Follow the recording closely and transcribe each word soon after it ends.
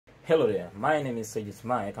Hello there, my name is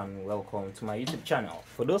Mike and welcome to my YouTube channel.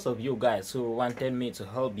 For those of you guys who wanted me to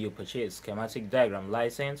help you purchase schematic diagram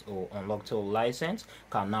license or UnlockTool license,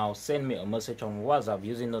 can now send me a message on WhatsApp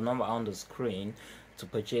using the number on the screen to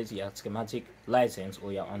purchase your schematic license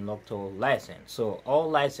or your UnlockTool license. So all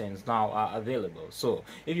licenses now are available. So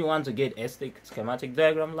if you want to get estech schematic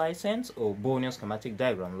diagram license or Borneo schematic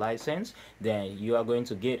diagram license, then you are going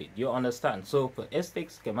to get it. You understand? So for estech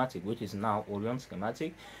schematic, which is now Orion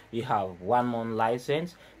schematic, we have 1 month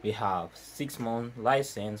license, we have 6 month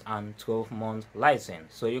license and 12-month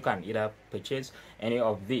license. So you can either purchase any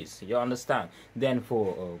of these. You understand? Then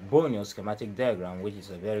for Borneo schematic diagram, which is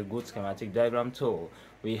a very good schematic diagram tool,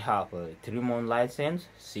 we have a 3-month license,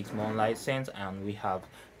 6-month license, and we have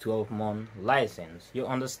 12-month license. You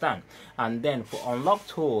understand? And then for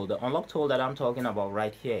UnlockTool, the UnlockTool that I'm talking about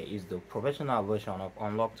right here is the professional version of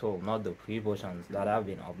UnlockTool, not the free versions that I've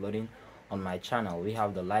been uploading on my channel. We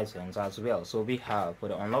have the license as well. So we have, for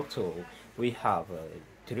the UnlockTool, we have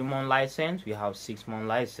a 3-month license, we have 6-month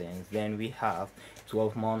license, then we have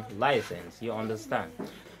 12-month license. You understand?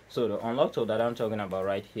 So the UnlockTool that I'm talking about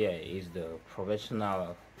right here is the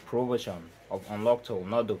professional pro version of UnlockTool,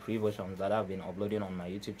 not the free versions that I've been uploading on my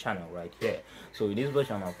YouTube channel right here. So in this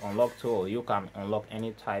version of UnlockTool, you can unlock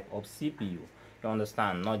any type of CPU. You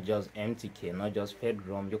understand? Not just MTK, not just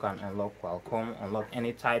Pedrom. You can unlock Qualcomm, unlock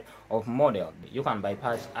any type of model. You can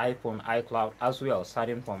bypass iPhone, iCloud as well,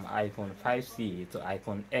 starting from iPhone 5C to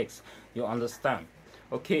iPhone X. You understand?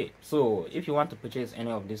 Okay, so if you want to purchase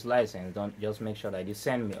any of this license, don't just make sure that you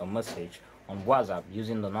send me a message on WhatsApp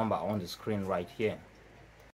using the number on the screen right here.